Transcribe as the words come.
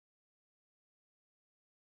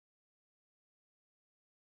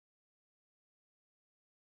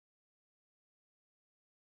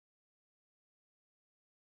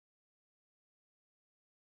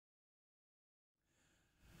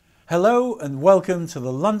Hello and welcome to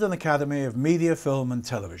the London Academy of Media, Film and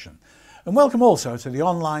Television, and welcome also to the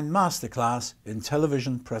online masterclass in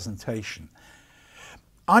television presentation.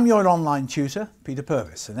 I'm your online tutor, Peter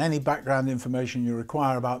Purves, and any background information you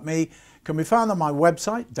require about me can be found on my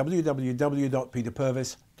website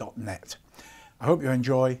www.peterpurves.net. I hope you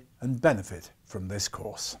enjoy and benefit from this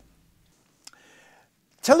course.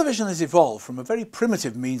 Television has evolved from a very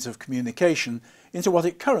primitive means of communication into what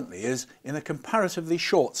it currently is in a comparatively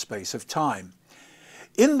short space of time.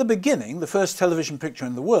 In the beginning, the first television picture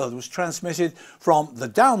in the world was transmitted from the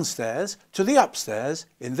downstairs to the upstairs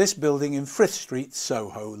in this building in Frith Street,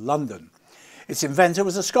 Soho, London. Its inventor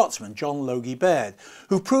was a Scotsman, John Logie Baird,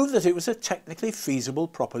 who proved that it was a technically feasible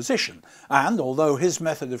proposition, and although his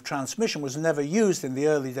method of transmission was never used in the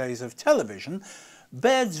early days of television,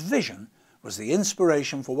 Baird's vision was the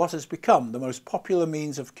inspiration for what has become the most popular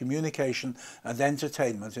means of communication and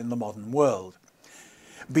entertainment in the modern world.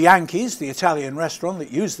 Bianchi's, the Italian restaurant that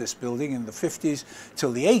used this building in the 50s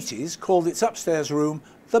till the 80s, called its upstairs room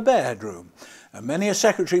the Baird Room, and many a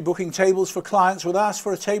secretary booking tables for clients would ask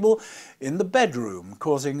for a table in the bedroom,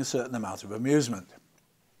 causing a certain amount of amusement.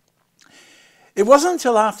 It wasn't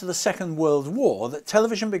until after the Second World War that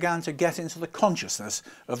television began to get into the consciousness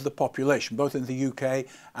of the population, both in the UK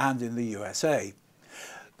and in the USA.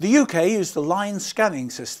 The UK used a line scanning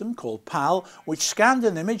system called PAL, which scanned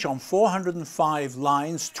an image on 405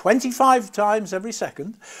 lines 25 times every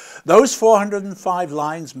second. Those 405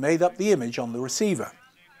 lines made up the image on the receiver.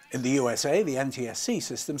 In the USA, the NTSC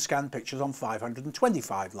system scanned pictures on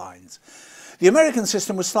 525 lines. The American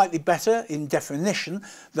system was slightly better in definition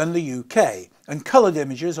than the UK, and coloured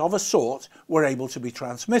images of a sort were able to be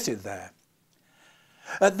transmitted there.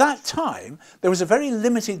 At that time, there was a very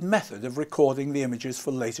limited method of recording the images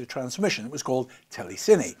for later transmission. It was called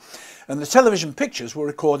telecine, and the television pictures were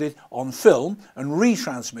recorded on film and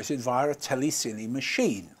retransmitted via a telecine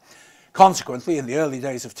machine. Consequently, in the early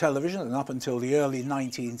days of television and up until the early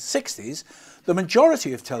 1960s, the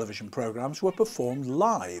majority of television programmes were performed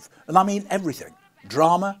live, and I mean everything: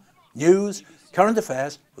 drama, news, current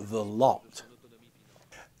affairs, the lot.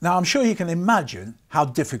 Now, I'm sure you can imagine how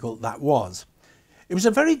difficult that was. It was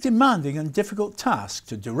a very demanding and difficult task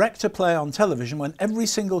to direct a play on television when every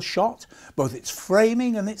single shot, both its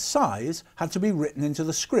framing and its size, had to be written into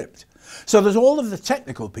the script, so that all of the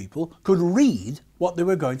technical people could read what they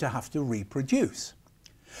were going to have to reproduce.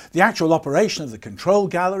 The actual operation of the control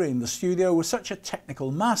gallery in the studio was such a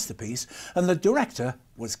technical masterpiece, and the director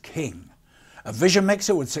was king. A vision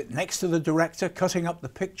mixer would sit next to the director, cutting up the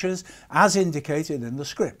pictures as indicated in the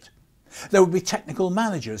script. There would be technical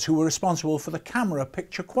managers who were responsible for the camera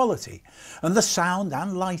picture quality and the sound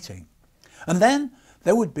and lighting. And then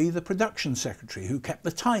there would be the production secretary who kept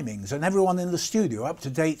the timings and everyone in the studio up to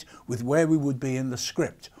date with where we would be in the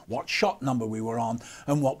script, what shot number we were on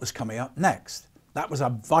and what was coming up next. That was a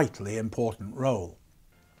vitally important role.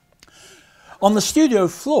 On the studio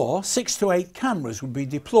floor, 6 to 8 cameras would be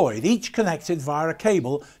deployed, each connected via a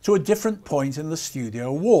cable to a different point in the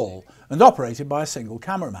studio wall and operated by a single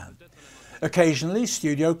cameraman. Occasionally,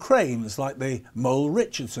 studio cranes like the Mole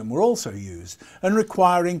Richardson were also used, and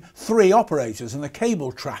requiring 3 operators and a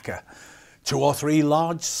cable tracker. 2 or 3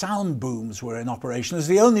 large sound booms were in operation as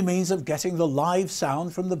the only means of getting the live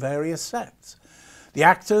sound from the various sets. The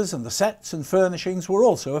actors and the sets and furnishings were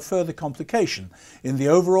also a further complication in the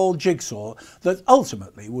overall jigsaw that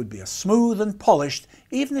ultimately would be a smooth and polished,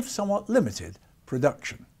 even if somewhat limited,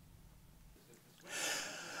 production.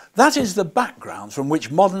 That is the background from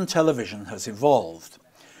which modern television has evolved.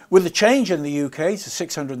 With the change in the UK to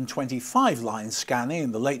 625 line scanning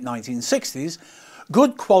in the late 1960s,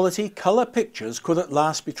 good quality colour pictures could at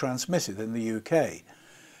last be transmitted in the UK.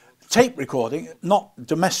 Tape recording, not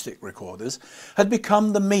domestic recorders, had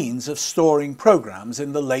become the means of storing programmes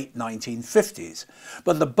in the late 1950s,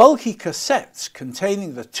 but the bulky cassettes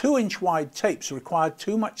containing the 2-inch wide tapes required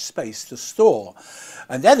too much space to store,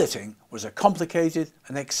 and editing was a complicated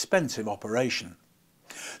and expensive operation.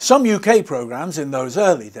 Some UK programmes in those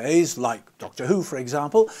early days, like Doctor Who for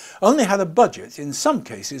example, only had a budget in some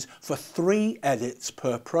cases for 3 edits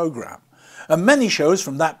per programme. And many shows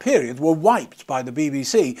from that period were wiped by the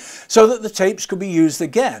BBC so that the tapes could be used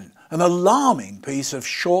again, an alarming piece of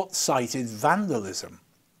short-sighted vandalism.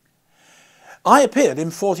 I appeared in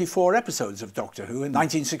 44 episodes of Doctor Who in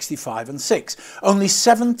 1965 and 6. Only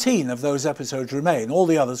 17 of those episodes remain, all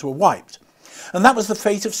the others were wiped. And that was the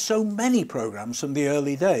fate of so many programmes from the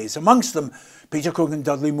early days, amongst them Peter Cook and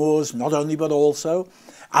Dudley Moore's Not Only But Also,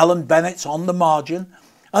 Alan Bennett's On the Margin,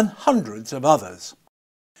 and hundreds of others.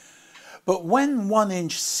 But when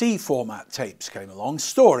 1-inch C format tapes came along,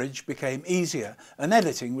 storage became easier and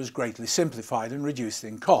editing was greatly simplified and reduced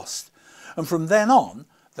in cost. And from then on,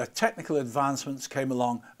 the technical advancements came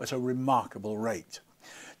along at a remarkable rate.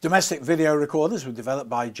 Domestic video recorders were developed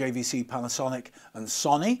by JVC, Panasonic and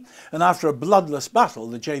Sony, and after a bloodless battle,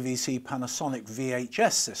 the JVC Panasonic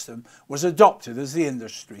VHS system was adopted as the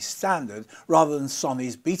industry standard rather than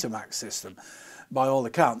Sony's Betamax system. By all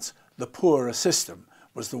accounts, the poorer system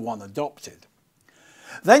was the one adopted.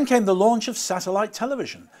 Then came the launch of satellite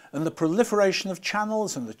television and the proliferation of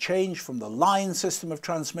channels and the change from the line system of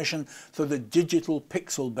transmission to the digital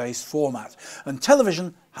pixel-based format, and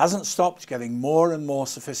television hasn't stopped getting more and more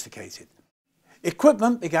sophisticated.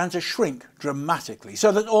 Equipment began to shrink dramatically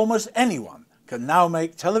so that almost anyone can now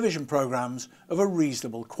make television programs of a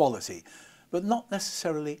reasonable quality, but not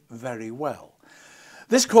necessarily very well.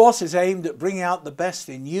 This course is aimed at bringing out the best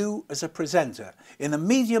in you as a presenter in a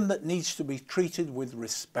medium that needs to be treated with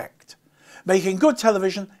respect. Making good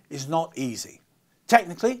television is not easy.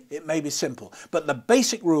 Technically, it may be simple, but the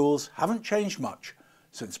basic rules haven't changed much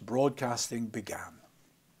since broadcasting began.